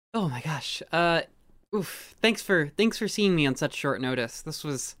Oh my gosh. Oof. Thanks for seeing me on such short notice.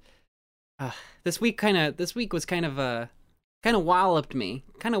 Uh, this week was kind of walloped me.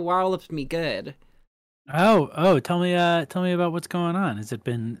 Kind of walloped me good. Oh, tell me about what's going on. Has it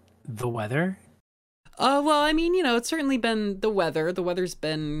been the weather? Well, I mean, it's certainly been the weather. The weather's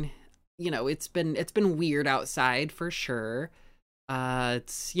been, it's been weird outside for sure.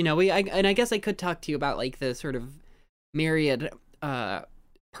 It's, and I guess I could talk to you about like the sort of myriad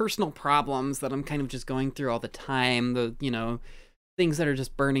personal problems that I'm kind of just going through all the time. Things that are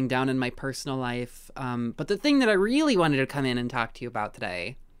just burning down in my personal life. But the thing that I really wanted to come in and talk to you about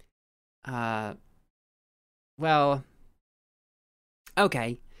today, uh, well,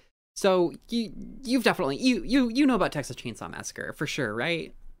 okay. So you've definitely you know about Texas Chainsaw Massacre for sure,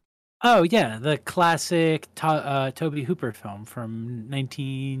 right? Oh yeah, the classic Toby Hooper film from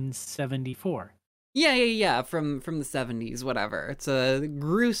 1974. Yeah. From the 70s, whatever. It's a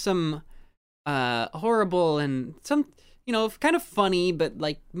gruesome, horrible, and some kind of funny, but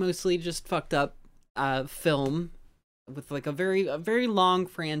like mostly just fucked up film with like a very long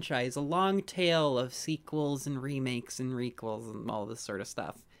franchise, a long tail of sequels and remakes and requels and all this sort of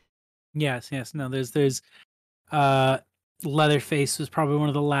stuff. Yes. No, there's uh Leatherface was probably one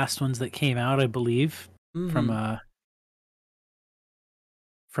of the last ones that came out, I believe, from Mm-hmm.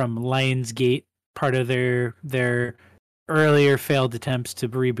 from Lionsgate, part of their earlier failed attempts to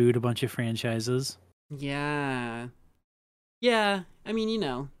reboot a bunch of franchises. Yeah. Yeah. I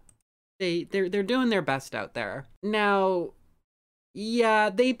mean, they're doing their best out there. Now, yeah,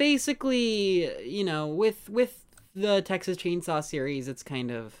 they basically, with the Texas Chainsaw series, it's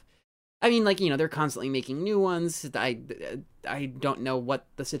kind of, I mean, like, they're constantly making new ones. I don't know what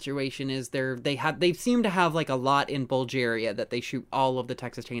the situation is. They seem to have like a lot in Bulgaria that they shoot all of the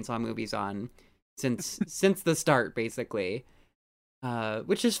Texas Chainsaw movies on since the start, basically.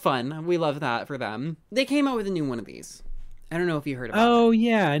 Which is fun. We love that for them. They came out with a new one of these. I don't know if you heard about it. Oh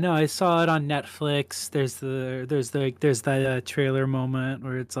yeah, I know. I saw it on Netflix. There's that trailer moment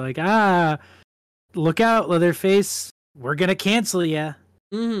where it's like, look out, Leatherface, we're gonna cancel ya.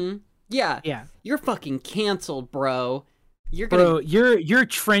 Mm-hmm. Yeah, Yeah, you're fucking canceled, bro. You're gonna, bro, you're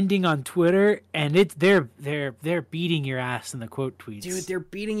trending on Twitter, and they're beating your ass in the quote dude. tweets. They're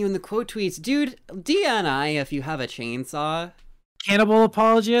beating you in the quote tweets, dude. DNI if you have a chainsaw. Cannibal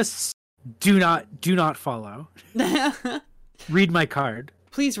apologists, do not follow. Read my card.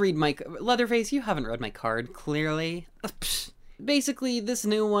 Please read my Leatherface. You haven't read my card, clearly. Basically, this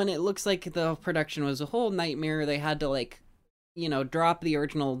new one, it looks like the production was a whole nightmare. They had to like, drop the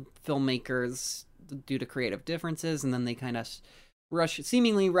original filmmakers due to creative differences, and then they kind of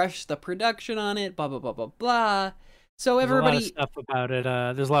seemingly rush the production on it. Blah blah blah blah blah. So There's a lot of everybody, stuff about it.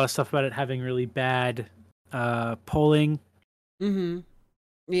 There's a lot of stuff about it having really bad polling. mm-hmm,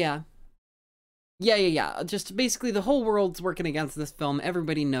 yeah. Yeah. Just basically, the whole world's working against this film.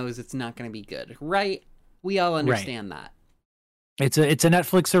 Everybody knows it's not going to be good, right? We all Right. understand that. It's a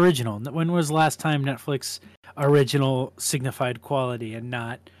Netflix original. When was the last time Netflix original signified quality and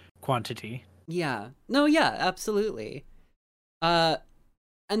not quantity? Yeah. No, yeah, absolutely. Uh,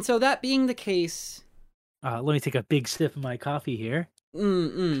 and so that being the case, Let me take a big sip of my coffee here.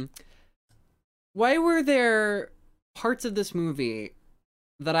 mm-mm, why were there parts of this movie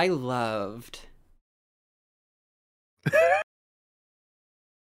that I loved?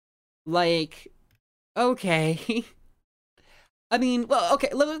 Like, okay. I mean, well, okay.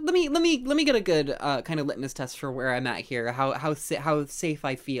 Let me get a good kind of litmus test for where I'm at here. How safe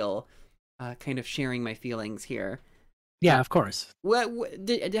I feel, kind of sharing my feelings here. Uh, Yeah, of course.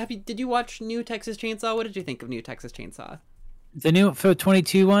 did you watch New Texas Chainsaw? What did you think of New Texas Chainsaw? The new for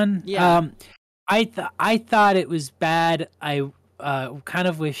 22 one. Yeah. I thought it was bad. I kind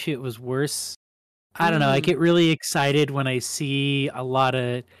of wish it was worse. I don't know. I Mm-hmm. get really excited when I see a lot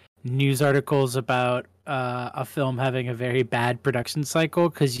of news articles about a film having a very bad production cycle,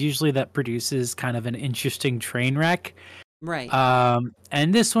 because usually that produces kind of an interesting train wreck. Right.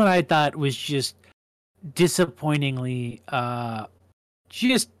 And this one I thought was just disappointingly,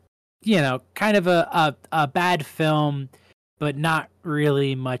 just kind of a bad film, but not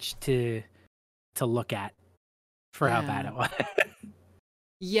really much to look at for how bad Yeah. it was.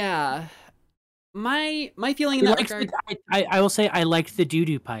 Yeah. My feeling I in that liked regard. I will say I liked the doo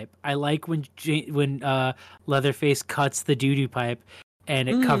doo pipe. I like when Leatherface cuts the doo doo pipe and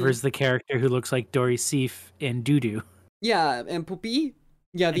it Mm, covers the character who looks like Dory Seif in Doo Doo yeah, and Poopy.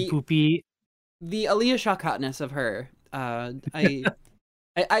 Yeah, and the Poopy. the Aaliyah Shawkatness of her. I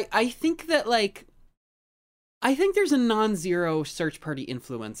think that like I think there's a non-zero search party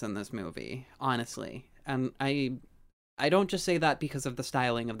influence in this movie, honestly. And I don't just say that because of the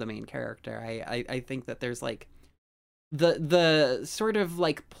styling of the main character. I think that there's like the sort of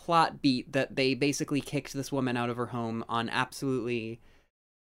like plot beat that they basically kicked this woman out of her home on absolutely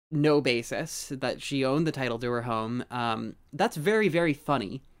no basis, that she owned the title to her home. That's very, very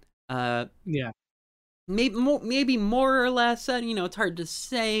funny. Yeah. Maybe more or less, it's hard to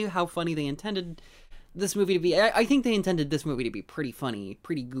say how funny they intended this movie to be. I think they intended this movie to be pretty funny,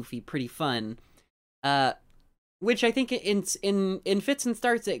 pretty goofy, pretty fun. Which I think in fits and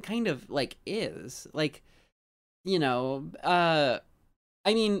starts it kind of like is. Like, I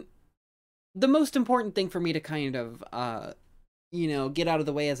mean, the most important thing for me to kind of get out of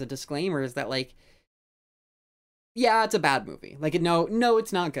the way as a disclaimer is that, like, yeah, it's a bad movie. Like, no,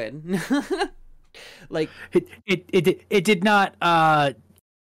 it's not good. Like, it did not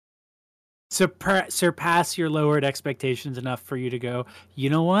surpass your lowered expectations enough for you to go, you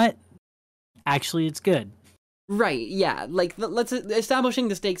know what? Actually, it's good. Right, yeah. Like, let's establishing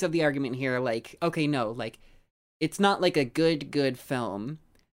the stakes of the argument here. Like, okay, no, like, it's not like a good film.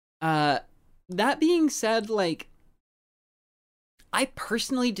 That being said, like, I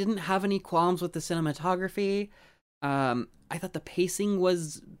personally didn't have any qualms with the cinematography. I thought the pacing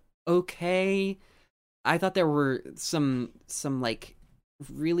was okay. I thought there were some like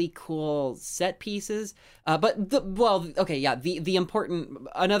really cool set pieces. But the important,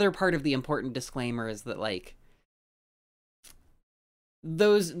 another part of the important disclaimer is that, like,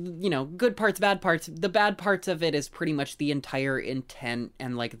 those, good parts, bad parts, the bad parts of it is pretty much the entire intent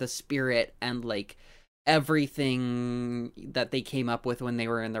and, like, the spirit and, like, everything that they came up with when they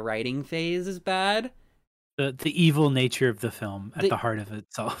were in the writing phase is bad. The evil nature of the film at the heart of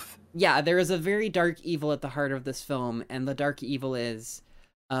itself. Yeah, there is a very dark evil at the heart of this film, and the dark evil is,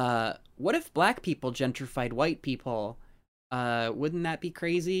 what if black people gentrified white people? Wouldn't that be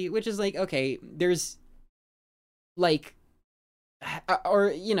crazy? Which is like, okay, there's, like,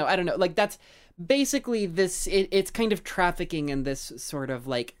 or, I don't know, like, that's basically this, it's kind of trafficking in this sort of,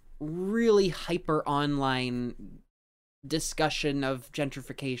 like, really hyper online discussion of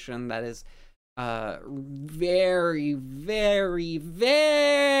gentrification that is very, very,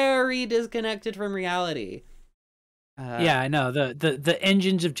 very disconnected from reality. Yeah, I know. The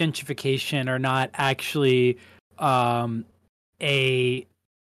engines of gentrification are not actually a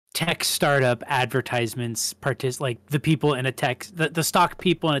tech startup advertisements like the people in a the stock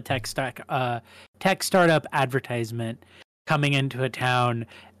people in a tech startup advertisement coming into a town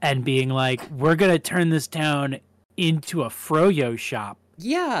and being like, we're gonna turn this town into a froyo shop.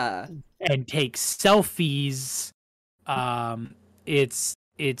 Yeah. And take selfies. It's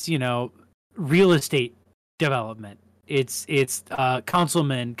real estate development. It's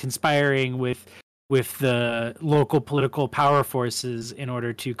councilmen conspiring with the local political power forces in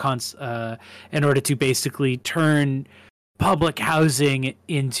order to basically turn public housing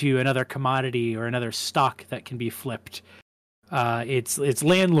into another commodity or another stock that can be flipped. It's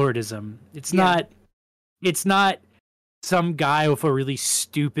landlordism. It's not some guy with a really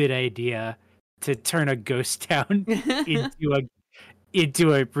stupid idea to turn a ghost town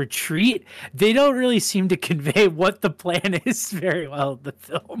into a retreat. They don't really seem to convey what the plan is very well in the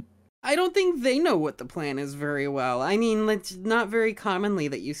film. I don't think they know what the plan is very well. I mean, it's not very commonly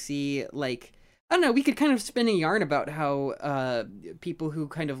that you see, like, I don't know, we could kind of spin a yarn about how people who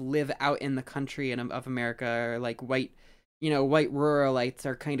kind of live out in the country of America are like white ruralites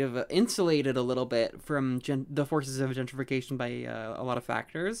are kind of insulated a little bit from the forces of gentrification by a lot of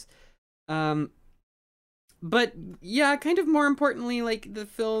factors. But yeah, kind of more importantly, like, the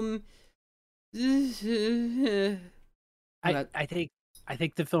film. I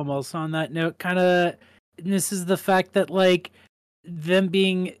think the film also on that note kind of misses the fact that, like, them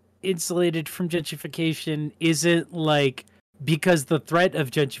being insulated from gentrification isn't like because the threat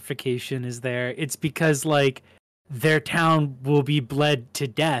of gentrification is there. It's because, like, their town will be bled to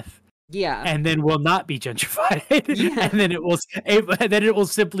death. Yeah. And then will not be gentrified. Yeah. And then it will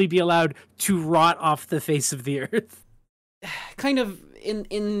simply be allowed to rot off the face of the earth. Kind of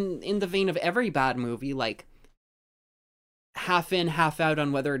in the vein of every bad movie, like, half in, half out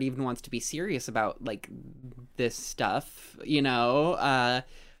on whether it even wants to be serious about, like, this stuff,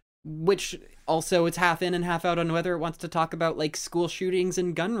 which also it's half in and half out on whether it wants to talk about, like, school shootings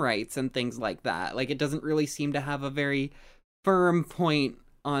and gun rights and things like that. Like, it doesn't really seem to have a very firm point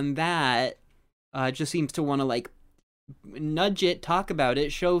on that. It just seems to want to, like, nudge it, talk about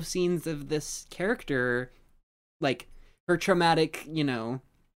it, show scenes of this character, like, her traumatic,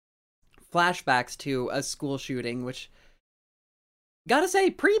 flashbacks to a school shooting, which, gotta say,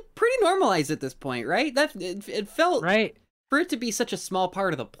 pretty normalized at this point, right? That it felt right. for it to be such a small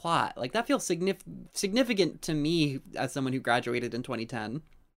part of the plot, like that feels significant to me as someone who graduated in 2010.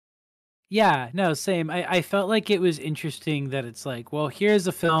 Yeah, no, same. I felt like it was interesting that it's like, well, here's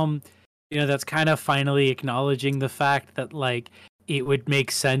a film, that's kind of finally acknowledging the fact that like it would make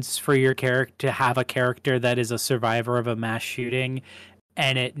sense for your character to have a character that is a survivor of a mass shooting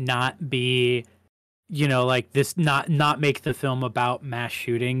and it not be like this, not make the film about mass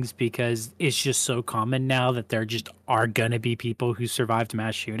shootings, because it's just so common now that there just are gonna be people who survived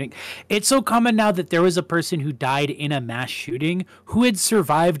mass shooting. It's so common now that there was a person who died in a mass shooting who had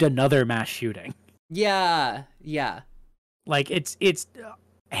survived another mass shooting. Yeah. Like it's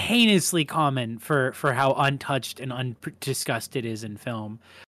heinously common for how untouched and undiscussed it is in film.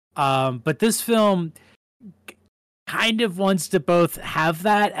 But this film kind of wants to both have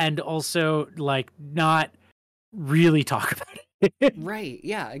that and also like not really talk about it. Right.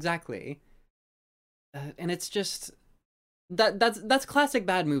 Yeah, exactly. And it's just that's classic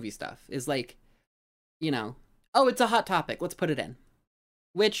bad movie stuff, is like, oh, it's a hot topic, let's put it in.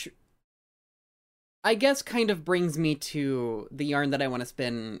 Which I guess kind of brings me to the yarn that I want to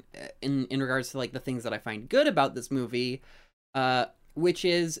spin in regards to like the things that I find good about this movie, which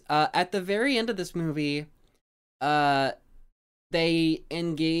is at the very end of this movie, they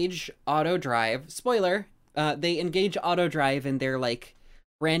engage auto drive. Spoiler, they engage auto drive in their like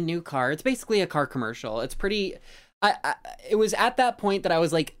brand new car. It's basically a car commercial. It's pretty. It was at that point that I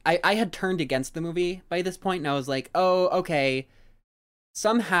was like, I had turned against the movie by this point, and I was like, oh, okay.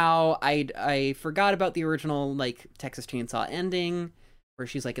 Somehow I forgot about the original like Texas Chainsaw ending, where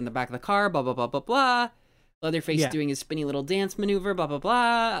she's like in the back of the car, blah blah blah blah blah. Leatherface doing his spinny little dance maneuver, blah blah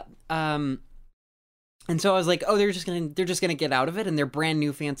blah. And so I was like, oh, they're just gonna get out of it in their brand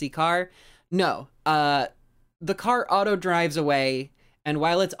new fancy car. No, the car auto drives away, and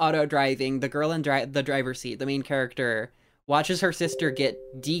while it's auto driving, the girl in the driver's seat, the main character, watches her sister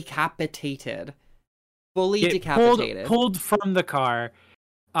get decapitated, fully decapitated, pulled from the car,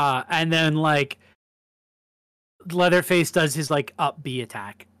 and then like Leatherface does his like up B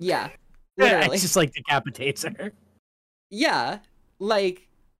attack. Yeah, literally. It's just like decapitates her. Yeah, like.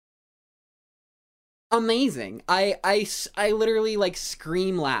 Amazing. I literally like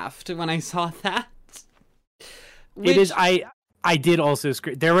scream laughed when I saw that. It is. I did also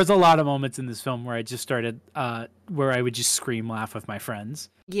scream. There was a lot of moments in this film where I just started where I would just scream laugh with my friends.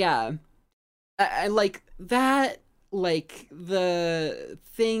 Yeah. I like that, like the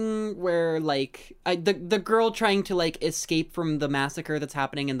thing where like the girl trying to like escape from the massacre that's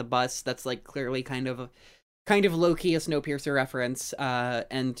happening in the bus, that's like clearly kind of low-key a Snowpiercer reference,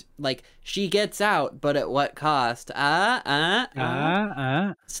 and like she gets out, but at what cost?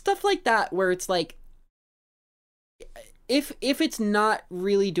 Stuff like that, where it's like, if it's not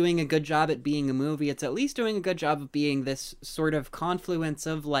really doing a good job at being a movie, it's at least doing a good job of being this sort of confluence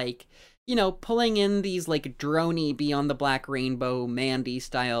of like, pulling in these like droney Beyond the Black Rainbow Mandy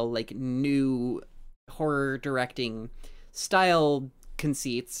style like new horror directing style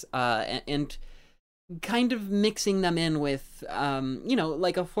conceits, and kind of mixing them in with,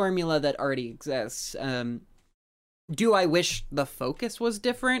 like a formula that already exists. Do I wish the focus was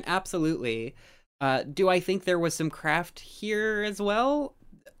different? Absolutely. Do I think there was some craft here as well?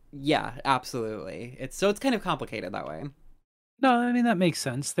 Yeah, absolutely. It's kind of complicated that way. No, I mean that makes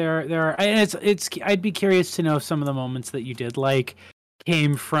sense. There are, and it's. I'd be curious to know if some of the moments that you did like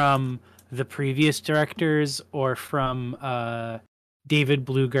came from the previous directors or from David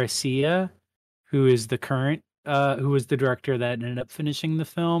Blue Garcia, who is the current, who was the director that ended up finishing the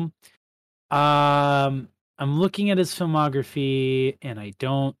film. I'm looking at his filmography, and I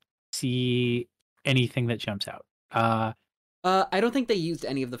don't see anything that jumps out. I don't think they used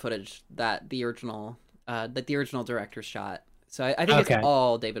any of the footage that the original director shot. So I think it's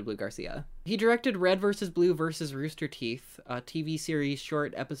all David Blue Garcia. He directed Red vs. Blue vs. Rooster Teeth, a TV series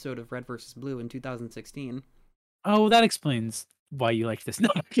short episode of Red vs. Blue in 2016. Oh, that explains why you liked this. No.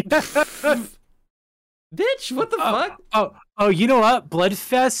 Bitch, what the fuck? Oh, you know what?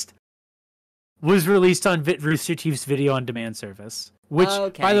 Bloodfest was released on Rooster Teeth's video on demand service. Which,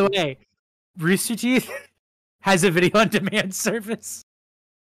 by the way, Rooster Teeth has a video on demand service.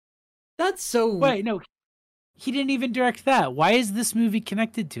 That's so... Wait, no. He didn't even direct that. Why is this movie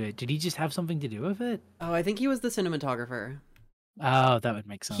connected to it? Did he just have something to do with it? Oh, I think he was the cinematographer. Oh, that would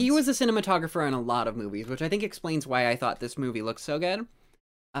make sense. He was a cinematographer in a lot of movies, which I think explains why I thought this movie looked so good.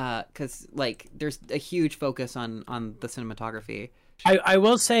 Because like there's a huge focus on the cinematography. I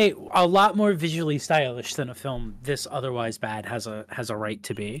will say a lot more visually stylish than a film this otherwise bad has a right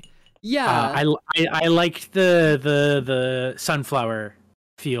to be. Yeah, I liked the sunflower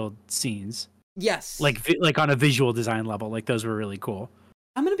field scenes. Yes. like on a visual design level, like those were really cool.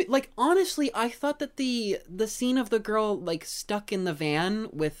 I'm gonna be like, honestly, I thought that the scene of the girl like stuck in the van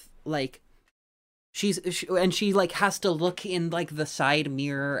with like she like has to look in like the side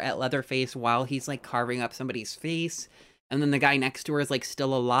mirror at Leatherface while he's like carving up somebody's face, and then the guy next to her is like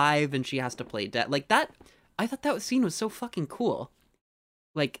still alive and she has to play dead. Like that, I thought that scene was so fucking cool.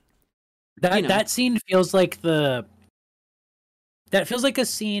 Like That scene feels like that feels like a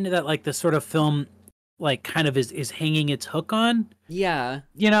scene that like the sort of film like kind of is hanging its hook on. Yeah.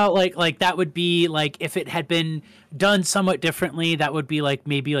 Like that would be like if it had been done somewhat differently, that would be like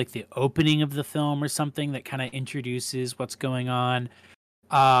maybe like the opening of the film or something that kind of introduces what's going on.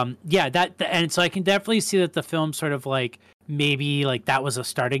 Yeah, that and so I can definitely see that the film sort of like maybe like that was a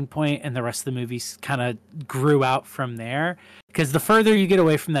starting point and the rest of the movie kind of grew out from there, because the further you get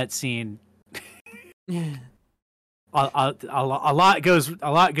away from that scene, a lot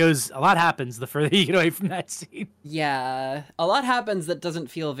happens the further you get away from that scene. Yeah, a lot happens that doesn't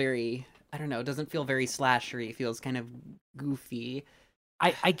feel very, I don't know, doesn't feel very slashery. It feels kind of goofy.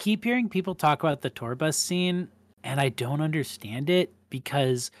 I keep hearing people talk about the tour bus scene, and I don't understand it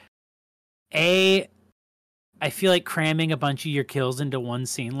because I feel like cramming a bunch of your kills into one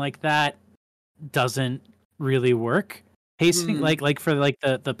scene like that doesn't really work. Pacing like for like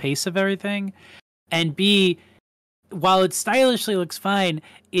the pace of everything. And B, while it stylishly looks fine,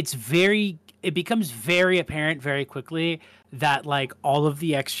 it becomes very apparent very quickly that like all of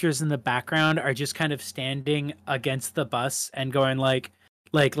the extras in the background are just kind of standing against the bus and going like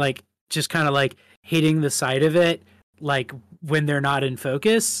just kind of like hitting the side of it like when they're not in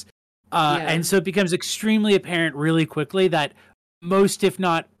focus. And so it becomes extremely apparent really quickly that most, if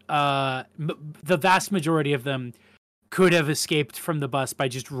not the vast majority of them could have escaped from the bus by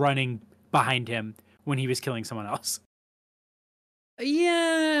just running behind him when he was killing someone else.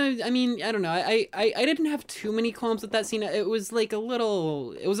 Yeah, I mean, I don't know. I didn't have too many qualms with that scene. It was like a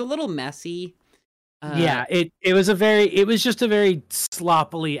little messy. Yeah, it was just a very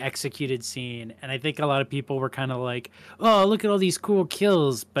sloppily executed scene, and I think a lot of people were kind of like, "Oh, look at all these cool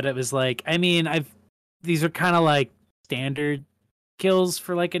kills," but it was like, I mean, these are kind of like standard kills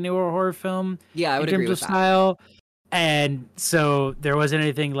for like a newer horror film. Yeah, I would agree with that. Style. And so there wasn't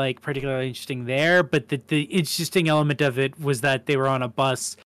anything like particularly interesting there, but the interesting element of it was that they were on a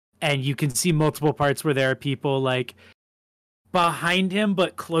bus, and you can see multiple parts where there are people like behind him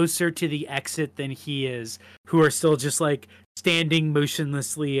but closer to the exit than he is, who are still just like standing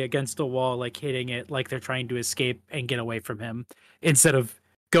motionlessly against a wall, like hitting it like they're trying to escape and get away from him instead of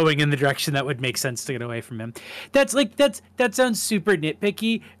going in the direction that would make sense to get away from him. That sounds super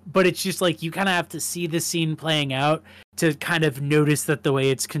nitpicky, but it's just like you kind of have to see the scene playing out to kind of notice that the way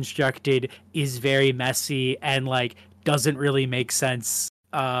it's constructed is very messy and like doesn't really make sense,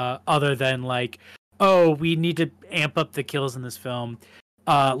 other than like, oh, we need to amp up the kills in this film.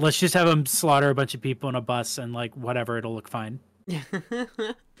 Let's just have them slaughter a bunch of people in a bus and like whatever, it'll look fine.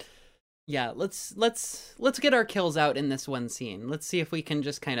 Yeah, let's get our kills out in this one scene. Let's see if we can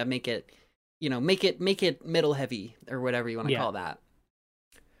just kind of make it middle heavy or whatever you want to call that.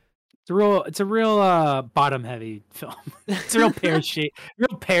 It's a real bottom heavy film. It's a real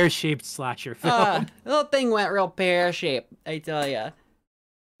pear shaped slasher film. The whole thing went real pear shaped, I tell ya.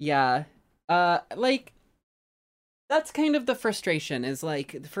 Yeah. Like that's kind of the frustration, is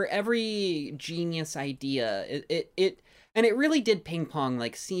like for every genius idea, it really did ping pong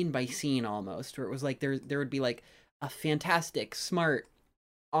like scene by scene almost, where it was like there would be like a fantastic, smart,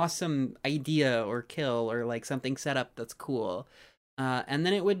 awesome idea or kill or like something set up that's cool. And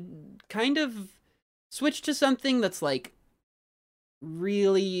then it would kind of switch to something that's like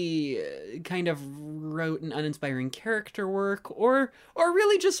really kind of rote and uninspiring character work, or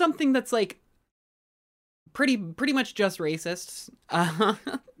really just something that's like pretty much just racist.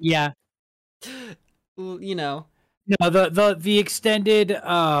 Yeah. You know. No, the extended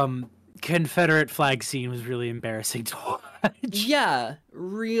Confederate flag scene was really embarrassing to watch. Yeah,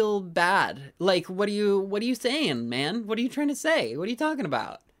 real bad. Like, what are you saying, man? What are you trying to say? What are you talking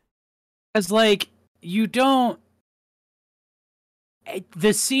about? Because like you don't.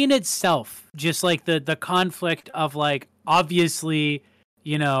 The scene itself, just like the conflict of like, obviously,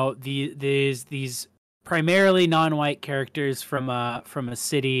 you know, these primarily non-white characters from a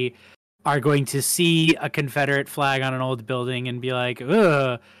city are going to see a Confederate flag on an old building and be like,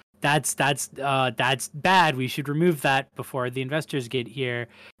 ugh, that's bad. We should remove that before the investors get here.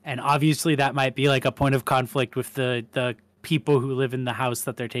 And obviously that might be like a point of conflict with the people who live in the house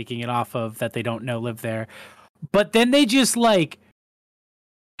that they're taking it off of, that they don't know live there. But then they just like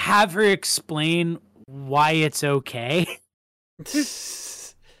have her explain why it's okay.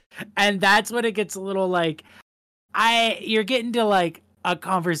 And that's when it gets a little like you're getting to like a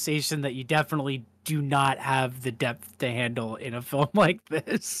conversation that you definitely do not have the depth to handle in a film like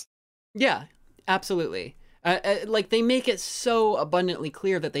this. Yeah, absolutely. Like they make it so abundantly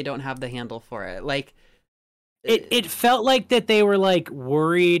clear that they don't have the handle for it. Like it felt like that they were like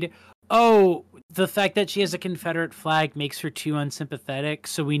worried, oh, the fact that she has a Confederate flag makes her too unsympathetic,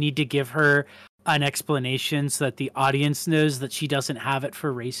 so we need to give her an explanation so that the audience knows that she doesn't have it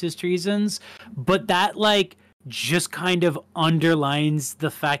for racist reasons. But that like just kind of underlines the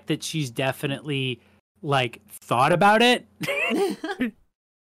fact that she's definitely like thought about it.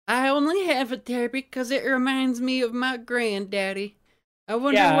 I only have it there because it reminds me of my granddaddy. I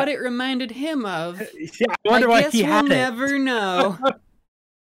wonder what it reminded him of. Yeah, I wonder why he had it. We'll never know.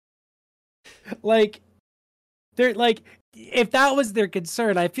 Like, they're like, if that was their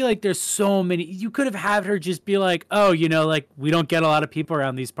concern, I feel like there's so many. You could have had her just be like, "Oh, you know, like we don't get a lot of people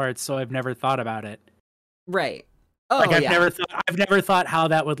around these parts, so I've never thought about it." Right. Oh, like I've never thought how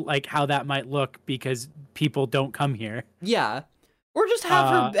that might look because people don't come here. Yeah. Or just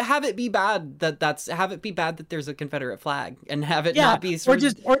have it be bad that there's a Confederate flag and have it not be or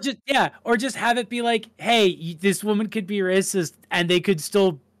just have it be like, hey, this woman could be racist and they could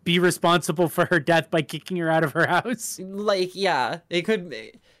still be responsible for her death by kicking her out of her house. Like, yeah, it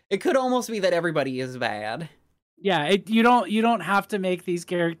could almost be that everybody is bad. Yeah, you don't have to make these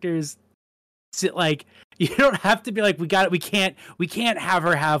characters sit like, you don't have to be like, we can't have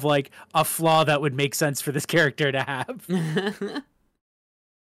her have like a flaw that would make sense for this character to have.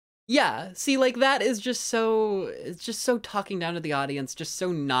 Yeah, see, like that is just it's just so talking down to the audience, just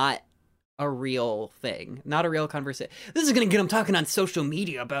so not a real thing, not a real conversation. This is gonna get them talking on social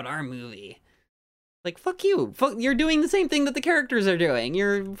media about our movie. Like, fuck you. You're doing the same thing that the characters are doing.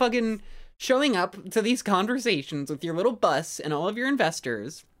 You're fucking showing up to these conversations with your little bus and all of your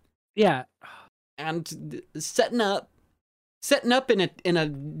investors. Yeah. And setting up in a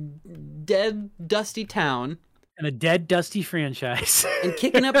dead, dusty town. In a dead, dusty franchise. And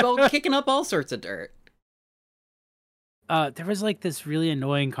kicking up all sorts of dirt. There was like this really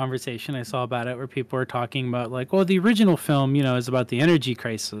annoying conversation I saw about it where people were talking about like, well, the original film, you know, is about the energy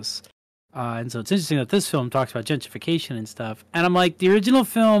crisis. And so it's interesting that this film talks about gentrification and stuff. And I'm like, the original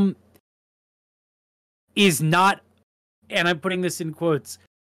film is not, and I'm putting this in quotes,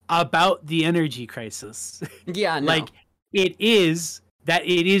 about the energy crisis. Yeah, no. Like, it is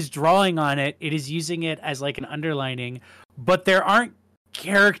drawing on it. It is using it as like an underlining, but there aren't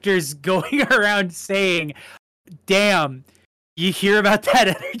characters going around saying, damn, you hear about that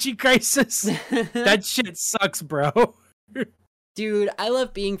energy crisis? That shit sucks, bro. Dude, I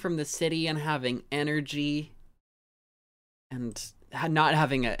love being from the city and having energy and not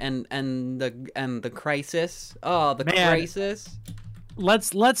having it and the crisis. Oh, the crisis.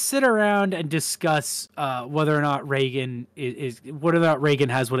 Let's sit around and discuss whether or not Reagan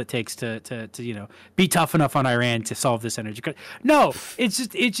has what it takes to you know, be tough enough on Iran to solve this energy crisis. No,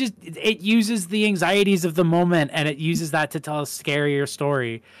 it uses the anxieties of the moment and it uses that to tell a scarier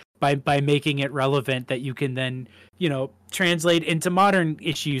story by making it relevant that you can then, you know, translate into modern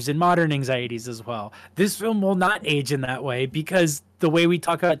issues and modern anxieties as well. This film will not age in that way because the way we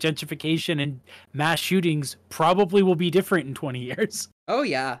talk about gentrification and mass shootings probably will be different in 20 years. Oh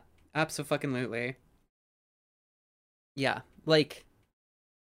yeah, absolutely. Yeah, like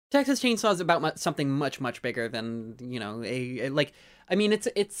Texas Chainsaw is about something much bigger than, you know, I mean,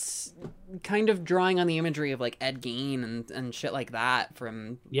 it's kind of drawing on the imagery of like Ed Gein and shit like that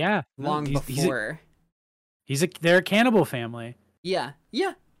from long before. They're a cannibal family. Yeah.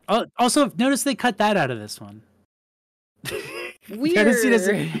 Also, notice they cut that out of this one. Weird.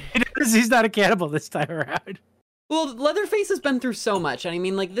 Notice he's not a cannibal this time around. Well, Leatherface has been through so much, and I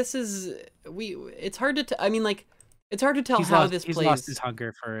mean, like, this is it's hard to tell how this plays. He's lost his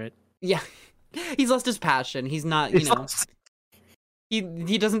hunger for it. Yeah, he's lost his passion. He's not, you know,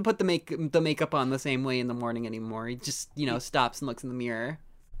 he doesn't put the makeup on the same way in the morning anymore. He just, you know, stops and looks in the mirror.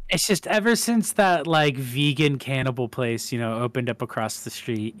 It's just ever since that like vegan cannibal place, you know, opened up across the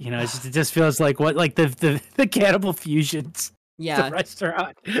street, you know, it just feels like the Cannibal Fusions. Yeah, the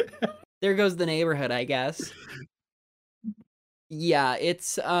restaurant. There goes the neighborhood, I guess. Yeah,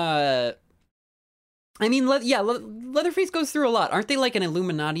 it's I mean, Leatherface goes through a lot. Aren't they like an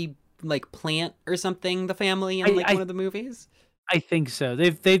Illuminati like plant or something? The family in one of the movies. I think so.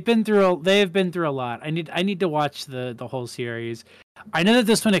 They've been through a lot. I need to watch the whole series. I know that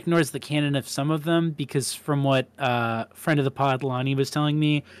this one ignores the canon of some of them because from what friend of the pod Lonnie was telling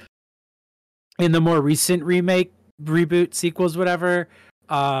me, in the more recent reboot, sequels, whatever,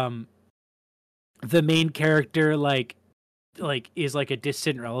 the main character like like is like a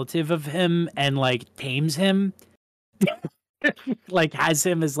distant relative of him and like tames him, like has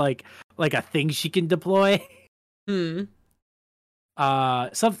him as like a thing she can deploy. Hmm.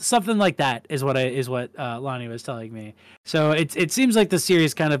 Something like that is what Lonnie was telling me. So it seems like the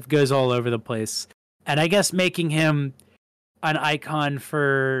series kind of goes all over the place, and I guess making him an icon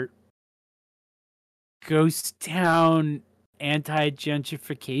for ghost town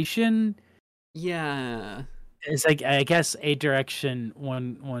anti-gentrification Yeah. is like, I guess, a direction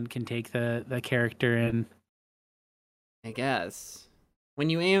one can take the character in. I guess. When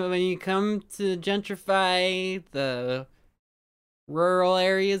you come to gentrify the rural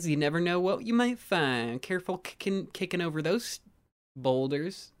areas, you never know what you might find. Careful kicking over those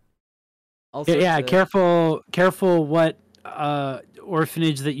boulders. Also, Yeah, careful what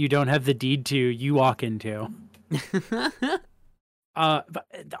orphanage that you don't have the deed to you walk into. But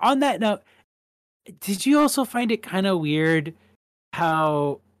on that note, did you also find it kind of weird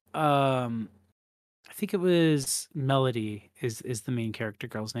how I think it was Melody is the main character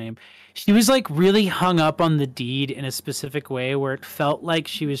girl's name. She was like really hung up on the deed in a specific way where it felt like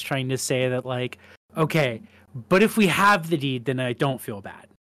she was trying to say that like, okay, but if we have the deed, then I don't feel bad.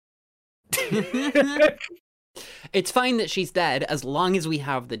 It's fine that she's dead as long as we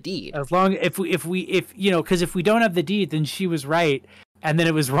have the deed. As long if you know, because if we don't have the deed, then she was right, and then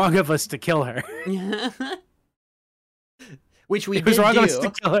it was wrong of us to kill her. Which we it was did wrong do. of us to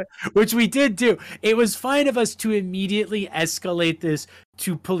kill her, which we did do. It was fine of us to immediately escalate this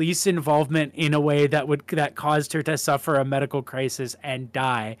to police involvement in a way that caused her to suffer a medical crisis and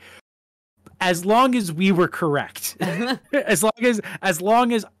die. As long as we were correct, as long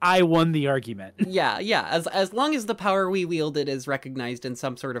as I won the argument. Yeah. As long as the power we wielded is recognized in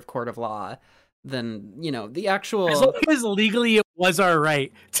some sort of court of law, then the actual. As long as legally it was our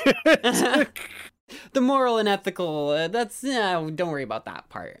right. The moral and ethical. Don't worry about that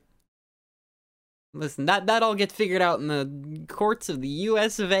part. Listen, that all gets figured out in the courts of the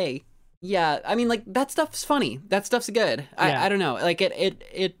U.S. of A. Yeah, I mean, like that stuff's funny. That stuff's good. I don't know. Like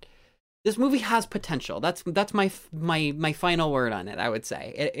it. This movie has potential. That's my final word on it. I would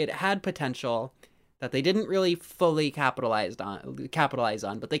say it had potential that they didn't really fully capitalize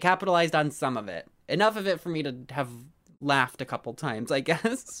on, but they capitalized on some of it. Enough of it for me to have laughed a couple times, I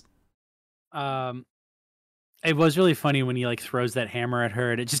guess. It was really funny when he like throws that hammer at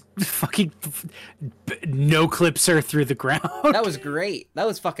her and it just fucking no clips her through the ground. That was great. That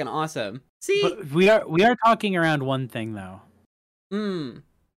was fucking awesome. See, but we are talking around one thing though.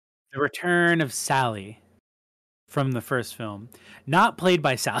 The return of Sally from the first film. Not played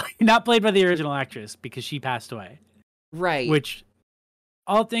by Sally. Not played by the original actress because she passed away. Right. Which,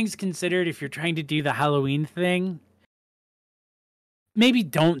 all things considered, if you're trying to do the Halloween thing, maybe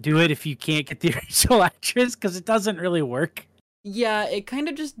don't do it if you can't get the original actress because it doesn't really work. Yeah, it kind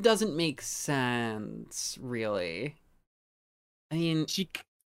of just doesn't make sense, really. I mean, she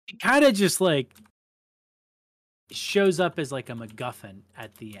kind of just like shows up as like a MacGuffin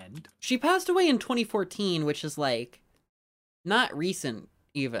at the end. She passed away in 2014, which is like not recent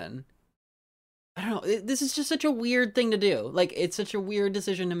even. I don't know. This is just such a weird thing to do. Like, it's such a weird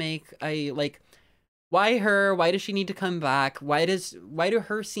decision to make. Why her? Why does she need to come back? Why do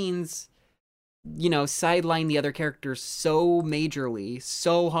her scenes, sideline the other characters so majorly,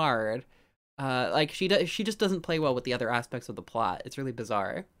 so hard? Like she just doesn't play well with the other aspects of the plot. It's really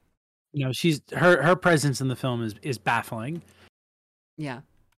bizarre. She's her presence in the film is baffling. Yeah.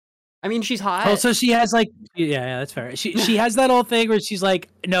 I mean, she's hot. Also, she has like, yeah, that's fair. She has that whole thing where she's like,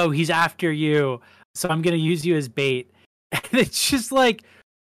 no, he's after you, so I'm going to use you as bait. And it's just like,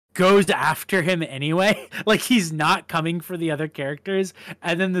 goes after him anyway. Like, he's not coming for the other characters.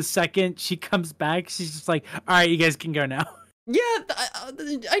 And then the second she comes back, she's just like, all right, you guys can go now. Yeah,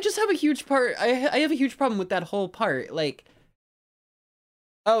 I just have a huge part. I have a huge problem with that whole part. Like,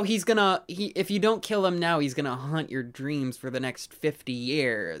 oh, if you don't kill him now, he's gonna haunt your dreams for the next 50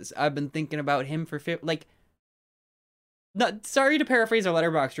 years. I've been thinking about him for sorry to paraphrase our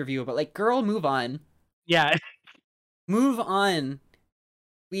Letterboxd review, but like, girl, move on. Yeah. Move on.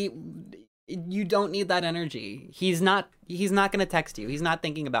 You don't need that energy. He's not gonna text you. He's not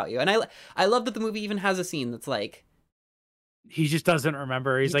thinking about you. And I love that the movie even has a scene that's like, he just doesn't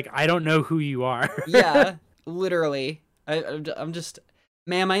remember. He's like, I don't know who you are. Yeah, literally. I'm just,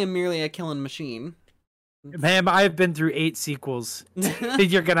 ma'am, I am merely a killing machine. Ma'am, I've been through 8 sequels.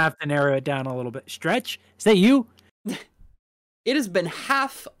 You're gonna have to narrow it down a little bit. Stretch? Is that you? It has been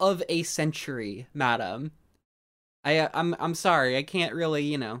half of a century, madam. I'm sorry. I can't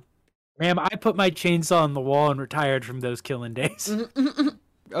really, Ma'am, I put my chainsaw on the wall and retired from those killing days.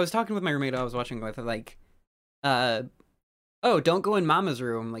 I was talking with my roommate I was watching with, like, Oh, don't go in Mama's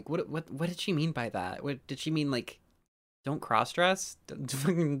room. Like, what did she mean by that? What did she mean? Like, don't cross dress?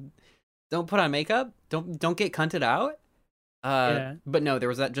 Don't put on makeup? Don't get cunted out? Yeah. But no, there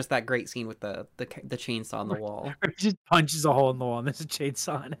was that great scene with the chainsaw on the wall. Or he just punches a hole in the wall and there's a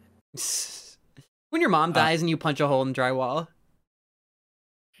chainsaw on it. When your mom dies and you punch a hole in drywall.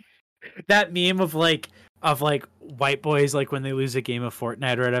 That meme of like white boys like when they lose a game of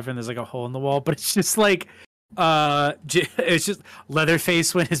Fortnite or whatever and there's like a hole in the wall, but it's just like it's just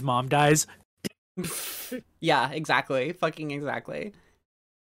Leatherface when his mom dies. Yeah, exactly. Fucking exactly.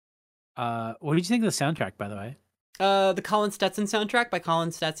 What did you think of the soundtrack, by the way? The Colin Stetson soundtrack by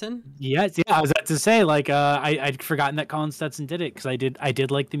Colin Stetson. Yes, yeah, I was about to say like I'd forgotten that Colin Stetson did it because I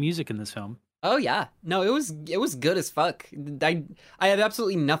did like the music in this film. Oh yeah, no, it was good as fuck. I have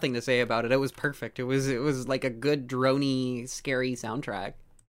absolutely nothing to say about it. It was perfect. It was like a good droney, scary soundtrack.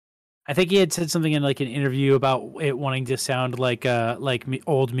 I think he had said something in like an interview about it wanting to sound like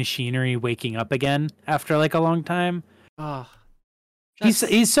old machinery waking up again after like a long time. Oh,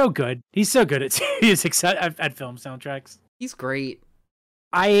 he's so good. He's so good at music at film soundtracks. He's great.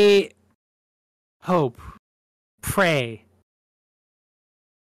 I hope, pray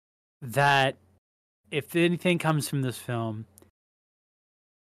that if anything comes from this film,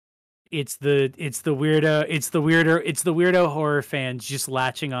 it's the weirdo horror fans just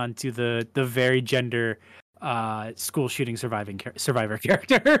latching on to the very gender school shooting survivor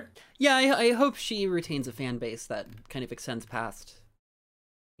character. Yeah, I hope she retains a fan base that kind of extends past,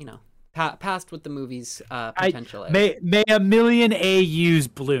 past what the movie's potential is. May a million AUs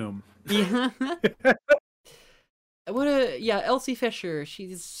bloom. Yeah. Elsie Fisher.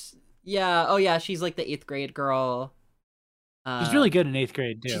 She's she's like the 8th grade girl. She's really good in 8th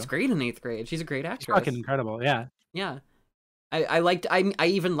grade too. She's great in 8th grade. She's a great actress. She's fucking incredible. Yeah. Yeah. I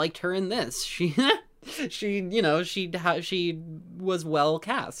even liked her in this. She was well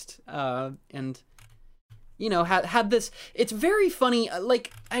cast. And had this. It's very funny.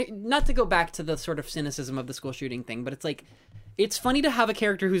 Not to go back to the sort of cynicism of the school shooting thing, but it's like, it's funny to have a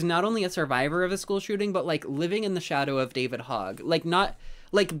character who's not only a survivor of a school shooting, but like living in the shadow of David Hogg, like not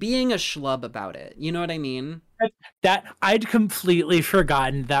like being a schlub about it. You know what I mean? That I'd completely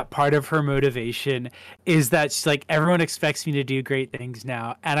forgotten that part of her motivation is that she's like, everyone expects me to do great things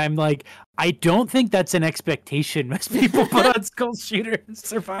now, and I'm like, I don't think that's an expectation most people put on school shooters and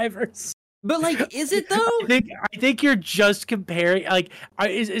survivors. But like, is it though? I think you're just comparing. Like,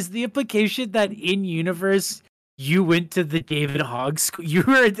 is the implication that in universe you went to the David Hogg school? You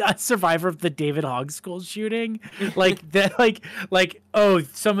were a survivor of the David Hogg school shooting, like that. Like oh,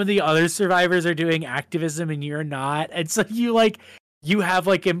 some of the other survivors are doing activism and you're not, and so you have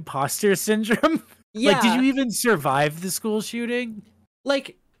like imposter syndrome. Yeah. Like, did you even survive the school shooting?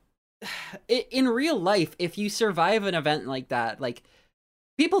 Like, in real life, if you survive an event like that, like,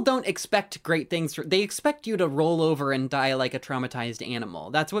 people don't expect great things. They expect you to roll over and die like a traumatized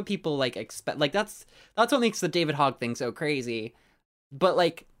animal. That's what people like expect. Like, that's what makes the David Hogg thing so crazy. But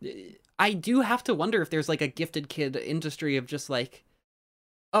like, I do have to wonder if there's like a gifted kid industry of just like,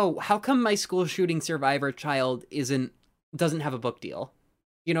 oh, how come my school shooting survivor child doesn't have a book deal?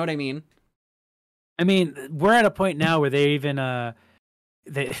 You know what I mean? I mean, we're at a point now where they even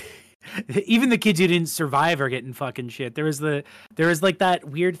even the kids who didn't survive are getting fucking shit. There was like that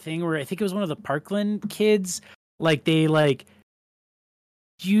weird thing where I think it was one of the Parkland kids, like they like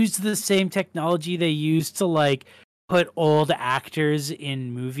used the same technology they used to like put old actors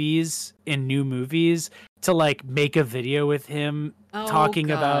in new movies to like make a video with him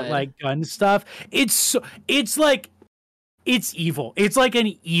talking about like gun stuff. It's evil. It's like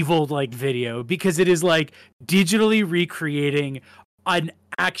an evil like video because it is like digitally recreating an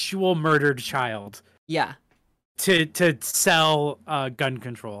actual murdered child. Yeah. To sell gun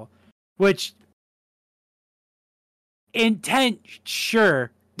control, which intent,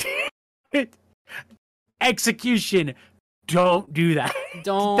 sure. Execution, don't do that.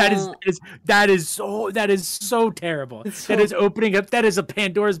 Don't. That is so terrible. That is opening up. That is a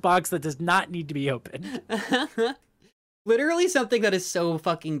Pandora's box that does not need to be opened. Literally something that is so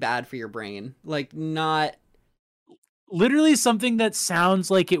fucking bad for your brain. Like, not. Literally something that sounds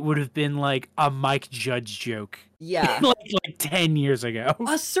like it would have been like a Mike Judge joke. Yeah. like 10 years ago.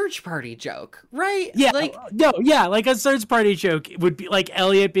 A search party joke, right? Yeah. Like, no, yeah, like a search party joke would be like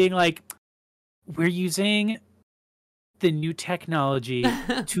Elliot being like, we're using the new technology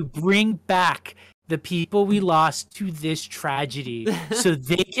to bring back the people we lost to this tragedy so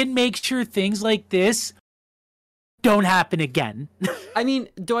they can make sure things like this don't happen again. I mean,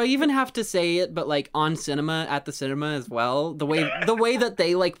 do I even have to say it, but like at the cinema as well, the way that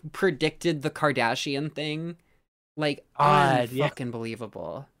they like predicted the Kardashian thing, Like Odd, yeah. unfucking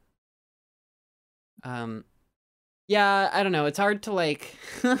believable. Yeah, I don't know. It's hard to like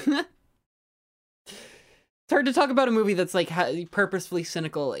it's hard to talk about a movie that's like purposefully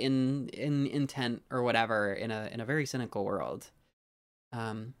cynical in intent or whatever in a very cynical world.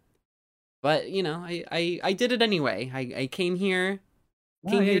 But you know, I did it anyway. I came here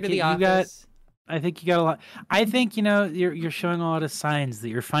to the office. I think you got a lot. I think, you know, you're showing a lot of signs that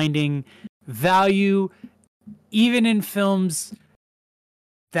you're finding value even in films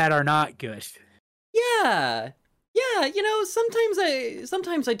that are not good. Yeah. Yeah, you know,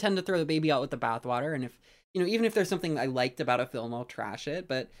 sometimes I tend to throw the baby out with the bathwater, and if, you know, even if there's something I liked about a film, I'll trash it,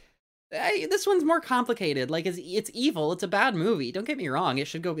 but this one's more complicated. Like, it's evil, it's a bad movie. Don't get me wrong, it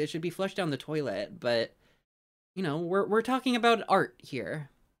should be flushed down the toilet, but you know, we're talking about art here.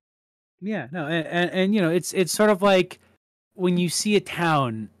 Yeah, no, and you know, it's sort of like when you see a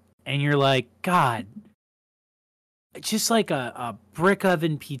town and you're like, God, just like a brick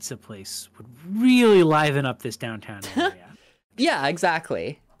oven pizza place would really liven up this downtown area. Yeah,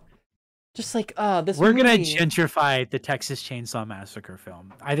 exactly. Just like, this we're movie... gonna gentrify the Texas Chainsaw Massacre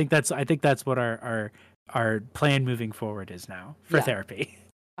film. I think that's what our plan moving forward is now for therapy.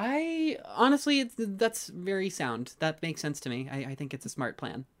 I honestly, that's very sound. That makes sense to me. I think it's a smart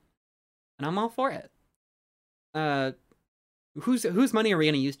plan, and I'm all for it. Whose money are we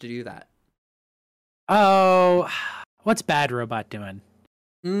gonna use to do that? Oh, what's Bad Robot doing?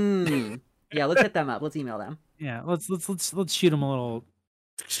 Yeah, let's hit them up. Let's email them. Yeah, let's shoot them a little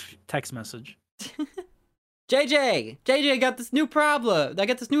text message. JJ got this new problem. I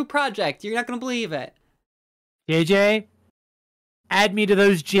got this new project. You're not gonna believe it. JJ, add me to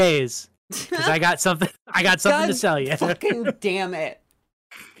those J's because I got something. To sell you. Fucking damn it!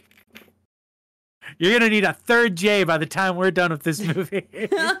 You're gonna need a third J by the time we're done with this movie.